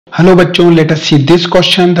Hello bachon, let us see this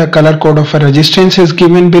question. The color code of a resistance is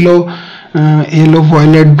given below. Yellow,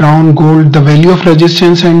 violet, brown, gold, the value of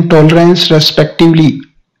resistance and tolerance respectively.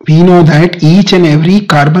 We know that each and every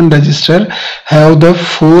carbon resistor have the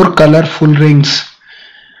 4 colorful rings.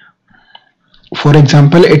 For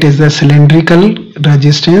example, it is the cylindrical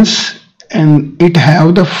resistance and it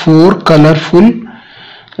have the 4 colorful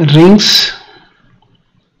rings.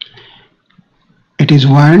 It is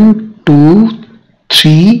 1, 2,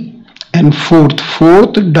 3 and fourth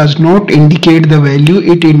does not indicate the value,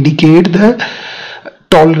 it indicates the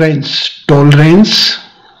tolerance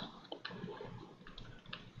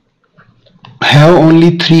have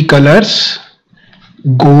only 3 colors.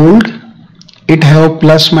 Gold, it have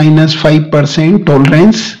plus minus 5%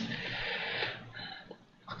 tolerance.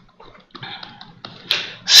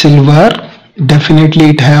 Silver,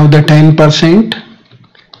 definitely it have the 10%,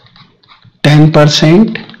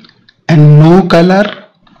 and no color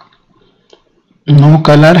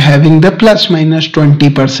having the plus minus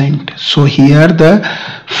 20%. So here the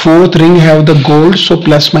 4th ring have the gold, so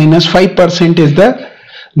plus minus 5% is the.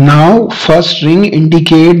 Now first ring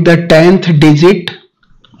indicate the 10th digit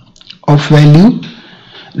of value.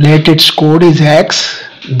 Let its code is X,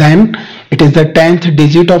 then it is the 10th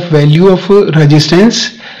digit of value of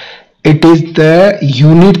resistance. It is the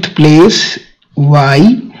unit place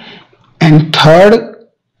Y, and third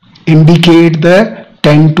indicate the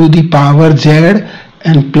 10 to the power Z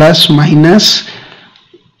and plus minus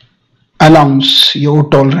allowance, your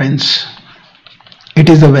tolerance. It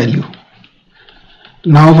is the value.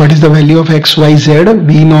 Now what is the value of XYZ?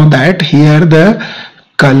 We know that here the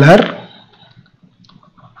color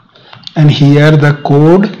and here the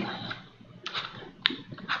code.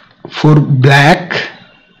 For black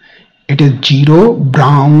it is 0,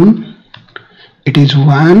 brown it is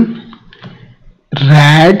 1,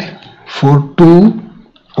 red for 2,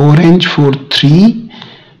 orange for 3,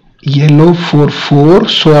 yellow for 4.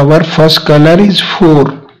 So our first color is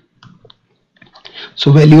 4.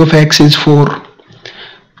 So value of X is 4.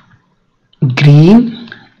 Green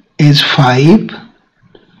is 5,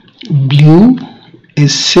 blue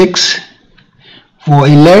is 6,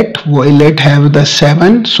 violet have the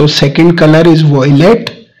 7. So second color is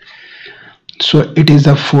violet. So it is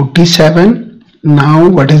the 47. Now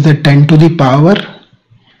what is the 10 to the power?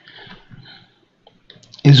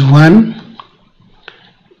 Is 1.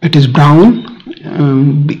 It is brown.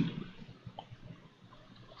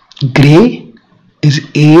 Gray is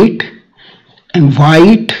 8 and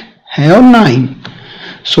white have 9.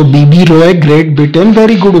 So BB Roy, Great Britain,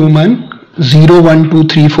 very good woman. 0, 1, 2,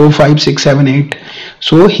 3, 4, 5, 6, 7, 8.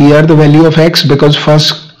 So here the value of X, because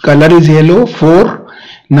first color is yellow, 4.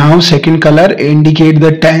 Now second color indicate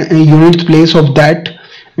the 10 unit place of that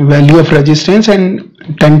value of resistance, and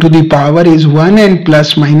 10 to the power is 1 and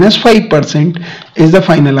plus minus 5% is the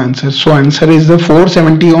final answer. So answer is the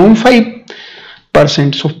 470 ohm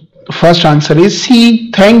 5%. So first answer is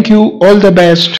C. Thank you. All the best.